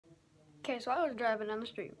Okay, so I was driving down the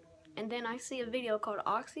street, and then I see a video called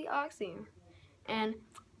Oxy, and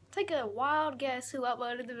take a wild guess who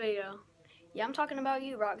uploaded the video. Yeah, I'm talking about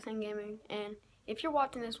you, rock10gaming, and if you're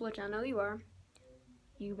watching this, which I know you are,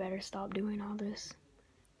 you better stop doing all this,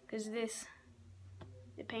 because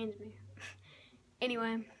it pains me.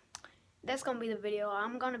 Anyway, that's gonna be the video.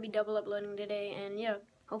 I'm gonna be double uploading today, and yeah,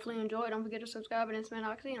 hopefully you enjoy. Don't forget to subscribe, and it's been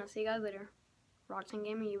Oxy, and I'll see you guys later.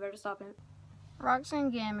 rock10gaming, you better stop it.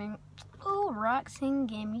 rock10gaming. Oh,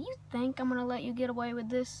 rock10gaming, you think I'm gonna let you get away with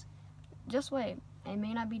this? Just wait. It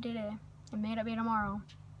may not be today. It may not be tomorrow.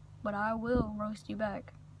 But I will roast you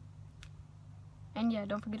back. And yeah,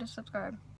 don't forget to subscribe.